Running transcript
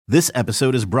This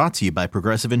episode is brought to you by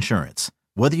Progressive Insurance.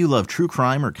 Whether you love true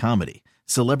crime or comedy,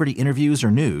 celebrity interviews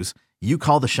or news, you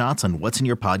call the shots on what's in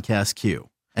your podcast queue.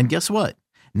 And guess what?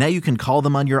 Now you can call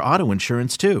them on your auto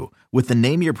insurance too with the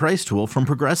Name Your Price tool from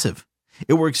Progressive.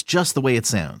 It works just the way it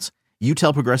sounds. You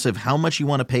tell Progressive how much you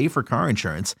want to pay for car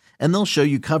insurance, and they'll show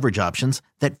you coverage options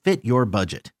that fit your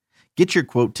budget. Get your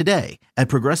quote today at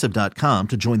Progressive.com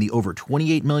to join the over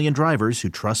 28 million drivers who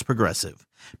trust Progressive.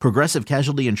 Progressive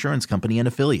Casualty Insurance Company and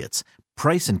Affiliates.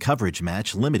 Price and coverage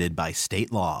match limited by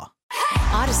state law.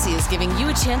 Odyssey is giving you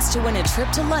a chance to win a trip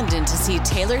to London to see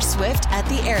Taylor Swift at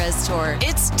the Eras Tour.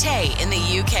 It's Tay in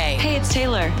the UK. Hey, it's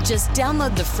Taylor. Just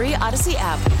download the free Odyssey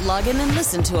app, log in and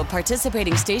listen to a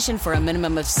participating station for a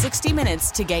minimum of 60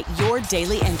 minutes to get your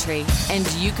daily entry. And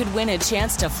you could win a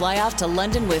chance to fly off to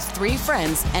London with 3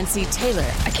 friends and see Taylor.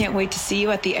 I can't wait to see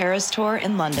you at the Eras Tour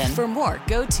in London. For more,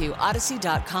 go to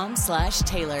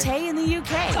odyssey.com/Taylor. Tay in the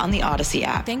UK. It's on the Odyssey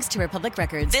app. Thanks to Republic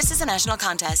Records. This is a national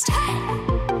contest.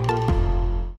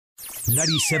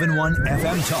 97.1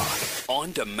 FM Talk.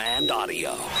 On demand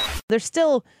audio. There's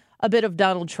still a bit of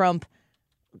Donald Trump,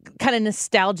 kind of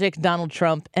nostalgic Donald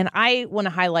Trump, and I want to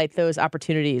highlight those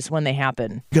opportunities when they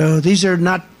happen. These are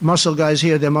not muscle guys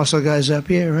here, they're muscle guys up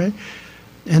here, right?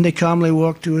 And they calmly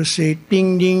walk to a seat.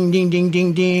 Ding, ding, ding, ding,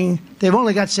 ding, ding. They've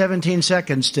only got 17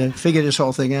 seconds to figure this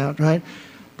whole thing out, right?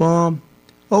 Boom.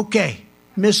 Okay.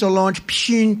 Missile launch.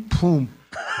 Pshoom. Boom.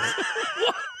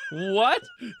 What?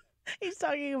 He's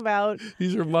talking about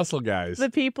These are muscle guys. the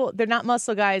people. They're not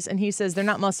muscle guys, and he says they're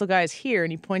not muscle guys here,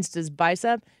 and he points to his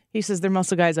bicep. He says they're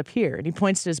muscle guys up here, and he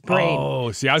points to his brain.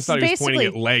 Oh, see, I thought he was pointing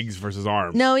at legs versus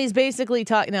arms. No, he's basically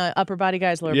talking upper body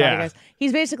guys, lower body guys.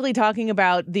 He's basically talking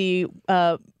about the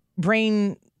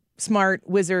brain smart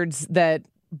wizards that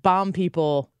bomb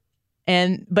people,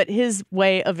 but his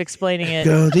way of explaining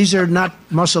it. These are not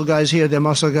muscle guys here, they're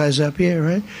muscle guys up here,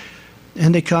 right?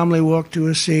 And they calmly walk to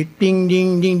a seat. Ding,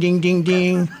 ding, ding, ding, ding,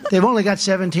 ding. They've only got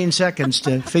 17 seconds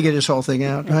to figure this whole thing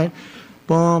out, right?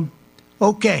 Boom.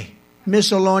 Okay.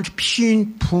 Missile launch.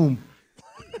 Pshoom. Boom.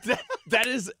 That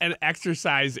is an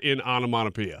exercise in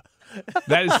onomatopoeia.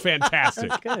 That is fantastic.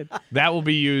 That's good. That will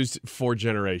be used for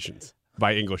generations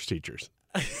by English teachers.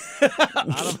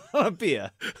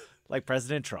 Onomatopoeia, like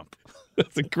President Trump.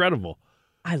 That's incredible.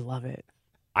 I love it.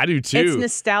 I do too. It's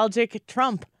nostalgic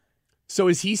Trump. So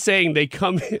is he saying they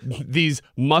come, these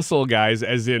muscle guys,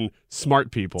 as in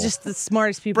smart people? Just the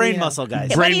smartest people. Brain muscle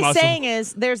guys. What he's saying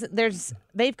is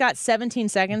they've got 17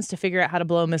 seconds to figure out how to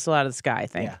blow a missile out of the sky, I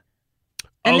think. Yeah.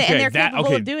 And they're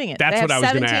capable of doing it. That's they have what I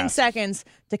was going to 17 ask. seconds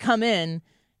to come in,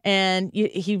 and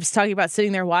he was talking about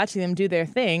sitting there watching them do their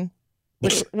thing,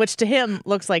 which to him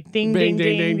looks like ding, Ding,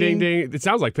 ding, ding, ding, ding, ding. It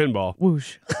sounds like pinball.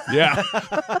 Whoosh. Yeah.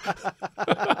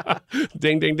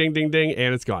 Ding, ding, ding, ding, ding,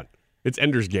 and it's gone. It's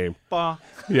Ender's Game. Bah.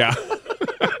 Yeah.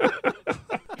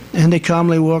 And they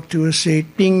calmly walk to a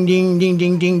seat. Ding, ding, ding,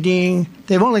 ding, ding, ding.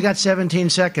 They've only got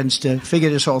 17 seconds to figure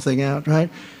this whole thing out,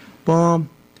 right? Boom.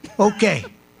 Okay.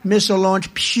 Missile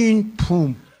launch. Pshoom.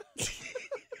 Boom.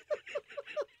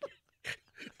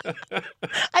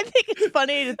 I think it's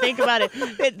funny to think about it.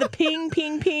 The ping,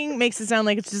 ping, ping makes it sound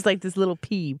like it's just like this little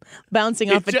pea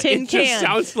bouncing off a tin can. It just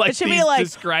sounds like it should he's be like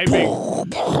describing.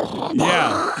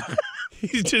 Yeah.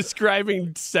 He's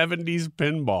describing 70s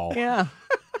pinball. Yeah.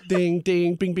 Ding,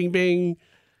 ding, bing, bing, bing.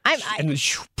 I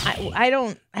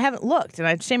haven't looked,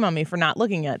 and shame on me for not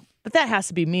looking at. But that has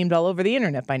to be memed all over the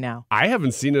internet by now. I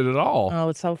haven't seen it at all. Oh,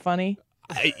 it's so funny.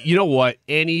 You know what?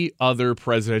 Any other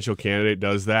presidential candidate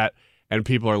does that, and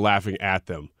people are laughing at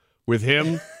them. With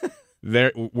him,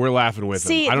 we're laughing with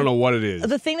him. I don't know what it is.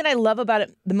 The thing that I love about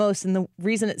it the most, and the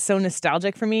reason it's so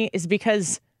nostalgic for me, is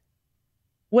because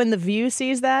when The View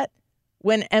sees that,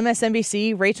 when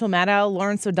MSNBC, Rachel Maddow,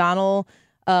 Lawrence O'Donnell,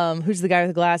 who's the guy with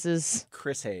the glasses?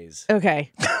 Chris Hayes.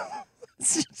 Okay.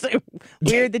 It's just so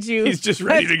weird that you... He's just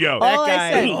ready to go. All That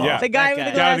I said. guy. Yeah. The guy with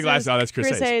the glasses. Guy with the glasses. Oh, that's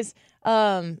Chris Hayes.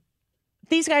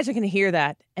 These guys are going to hear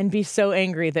that and be so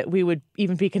angry that we would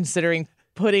even be considering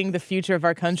putting the future of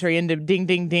our country into ding,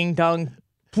 ding, ding, dong,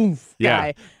 poof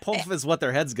guy. Poof is what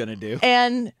their head's going to do.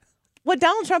 And what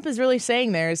Donald Trump is really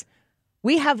saying there is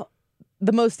we have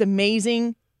the most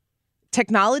amazing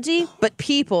technology, but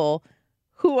people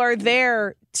who are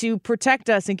there to protect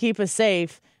us and keep us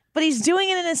safe. But he's doing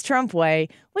it in his Trump way,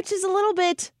 which is a little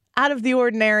bit out of the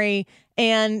ordinary.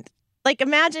 And like,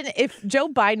 imagine if Joe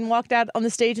Biden walked out on the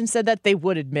stage and said that, they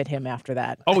would admit him after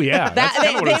that. Oh, yeah. That's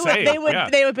kind of what I'm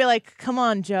saying. They would be like, come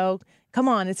on, Joe. Come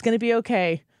on. It's going to be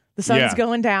okay. The sun's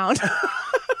going down.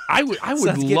 I would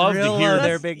love to hear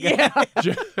there, big guy.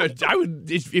 Yeah. I would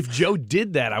if Joe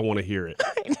did that. I want to hear it.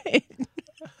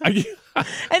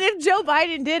 And if Joe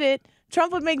Biden did it,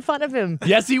 Trump would make fun of him.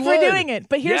 Yes, he for would. doing it.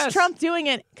 But here's Yes. Trump doing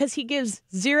it because he gives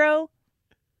zero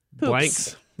poops.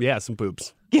 Blanks. Yeah, some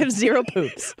poops. Gives zero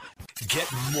poops. Get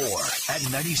more at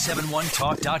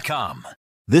 971talk.com.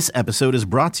 This episode is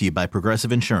brought to you by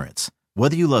Progressive Insurance.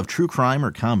 Whether you love true crime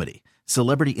or comedy,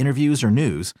 celebrity interviews or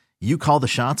news, you call the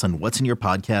shots on what's in your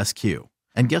podcast queue.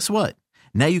 And guess what?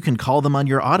 Now you can call them on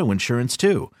your auto insurance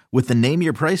too with the Name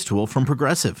Your Price tool from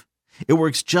Progressive. It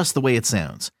works just the way it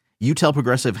sounds. You tell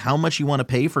Progressive how much you want to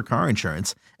pay for car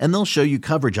insurance, and they'll show you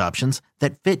coverage options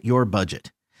that fit your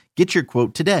budget. Get your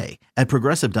quote today at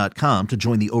Progressive.com to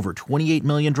join the over 28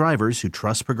 million drivers who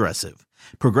trust Progressive.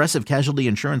 Progressive Casualty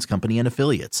Insurance Company and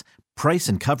Affiliates. Price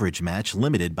and coverage match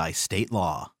limited by state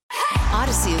law.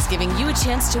 Odyssey is giving you a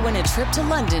chance to win a trip to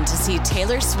London to see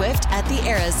Taylor Swift at the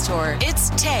Eras Tour. It's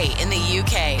Tay in the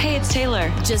UK. Hey, it's Taylor.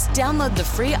 Just download the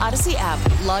free Odyssey app,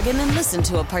 log in and listen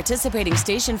to a participating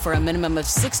station for a minimum of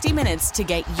 60 minutes to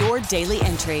get your daily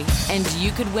entry. And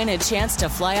you could win a chance to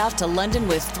fly off to London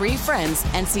with 3 friends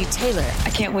and see Taylor. I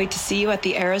can't wait to see you at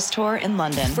the Eras Tour in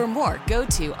London. For more, go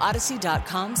to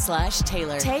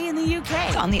odyssey.com/Taylor. Tay in the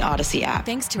UK. On the Odyssey app.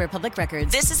 Thanks to Republic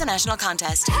Records. This is a national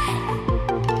contest.